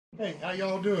Hey, how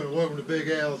y'all doing? Welcome to Big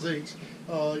Al's Eats.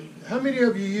 How many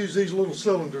of you use these little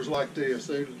cylinders like this?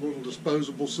 They're little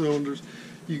disposable cylinders.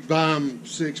 You can buy them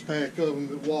 6-pack of them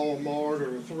at Walmart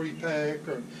or a 3-pack,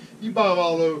 or you buy them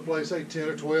all over the place. Say $10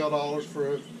 or $12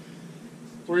 for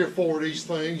 3 or 4 of these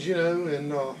things, you know,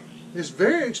 and it's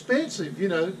very expensive, you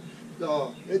know,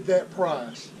 at that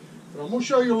price. But I'm going to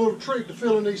show you a little trick to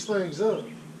filling these things up.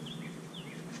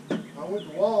 I went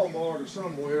to Walmart or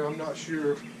somewhere, I'm not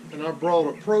sure, and I brought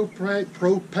a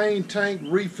propane tank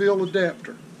refill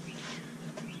adapter.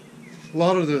 A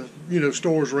lot of the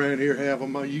stores around here have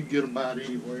them. You can get them about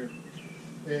anywhere.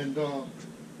 And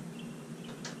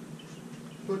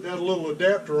put that little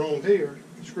adapter on here,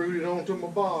 screwed it onto my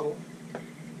bottle.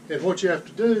 And what you have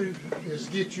to do is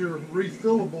get your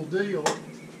refillable deal,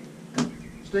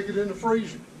 stick it in the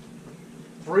freezer,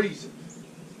 freeze it.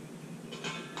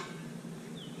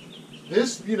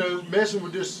 This, messing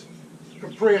with this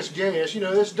compressed gas,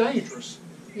 it's dangerous.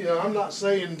 I'm not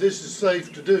saying this is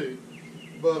safe to do,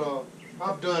 but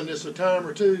I've done this a time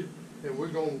or two, and we're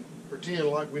going to pretend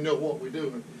like we know what we're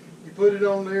doing. You put it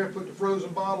on there, put the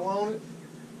frozen bottle on it,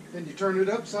 and you turn it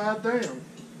upside down.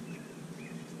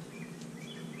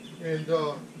 And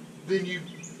then you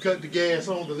cut the gas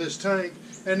onto this tank,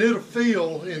 and it'll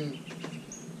fill in,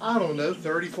 I don't know,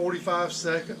 30, 45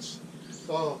 seconds.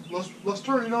 Let's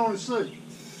turn it on and see.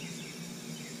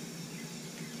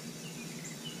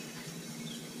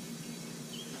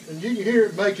 And you can hear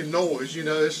it making noise,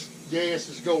 this gas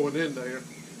is going in there,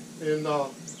 and the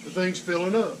thing's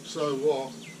filling up.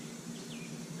 So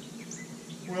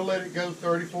we'll let it go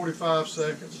 30, 45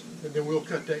 seconds, and then we'll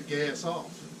cut that gas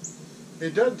off.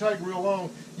 It doesn't take real long.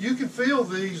 You can fill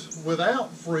these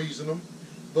without freezing them,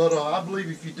 but I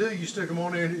believe if you do, you stick them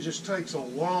on there, and it just takes a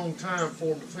long time for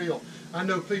them to fill. I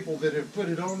know people that have put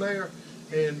it on there,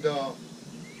 and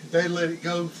they let it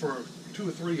go for 2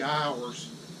 or 3 hours,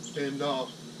 and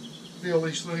fill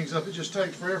these things up. It just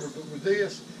takes forever, but with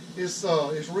this,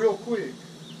 it's real quick.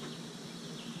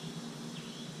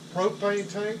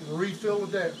 Propane tank refill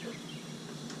adapter.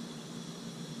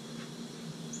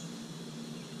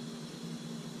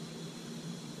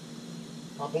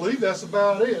 I believe that's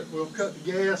about it. We'll cut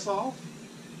the gas off.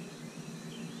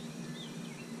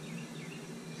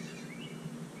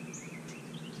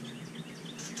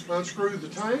 Unscrew the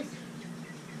tank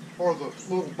or the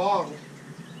little bottle.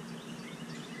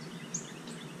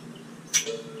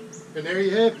 And there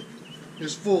you have it.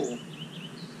 It's full.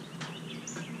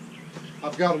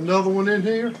 I've got another one in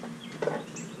here.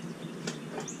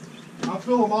 I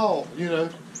fill them all,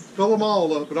 fill them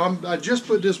all up. But I just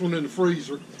put this one in the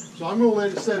freezer. So I'm going to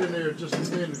let it sit in there just a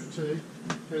minute or two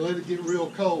and let it get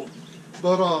real cold.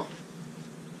 But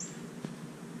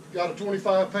got a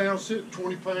 25 pound,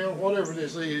 20 pound, whatever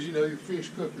this is, your fish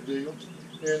cooker deal.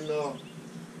 And got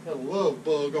a love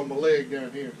bug on my leg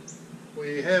down here.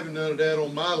 We ain't having none of that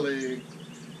on my leg.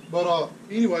 But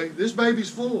anyway, this baby's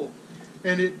full.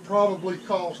 And it probably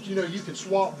costs, you can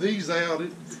swap these out.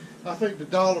 I think the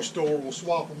dollar store will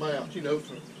swap them out,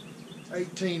 for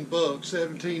 $18,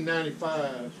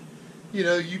 $17.95.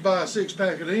 You buy a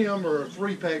 6-pack of them or a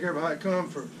 3-pack, everybody come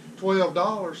for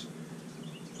 $12.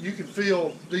 You can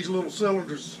fill these little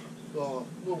cylinders,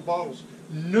 little bottles,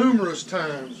 numerous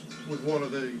times with one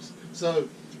of these. So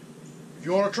if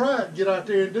you want to try it, get out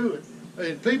there and do it.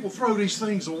 And people throw these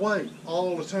things away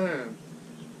all the time.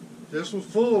 This was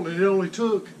full, and it only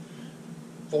took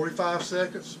 45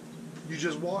 seconds. You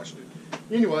just watched it.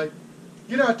 Anyway,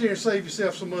 get out there and save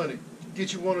yourself some money.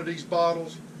 Get you one of these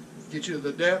bottles. Get you the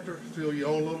adapter. Fill your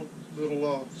own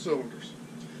little cylinders.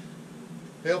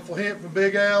 Helpful hint from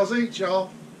Big Al's Eats, y'all.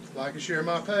 Like and share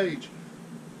my page.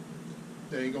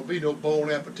 There ain't gonna be no bon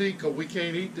appetit because we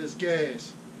can't eat this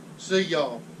gas. See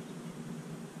y'all.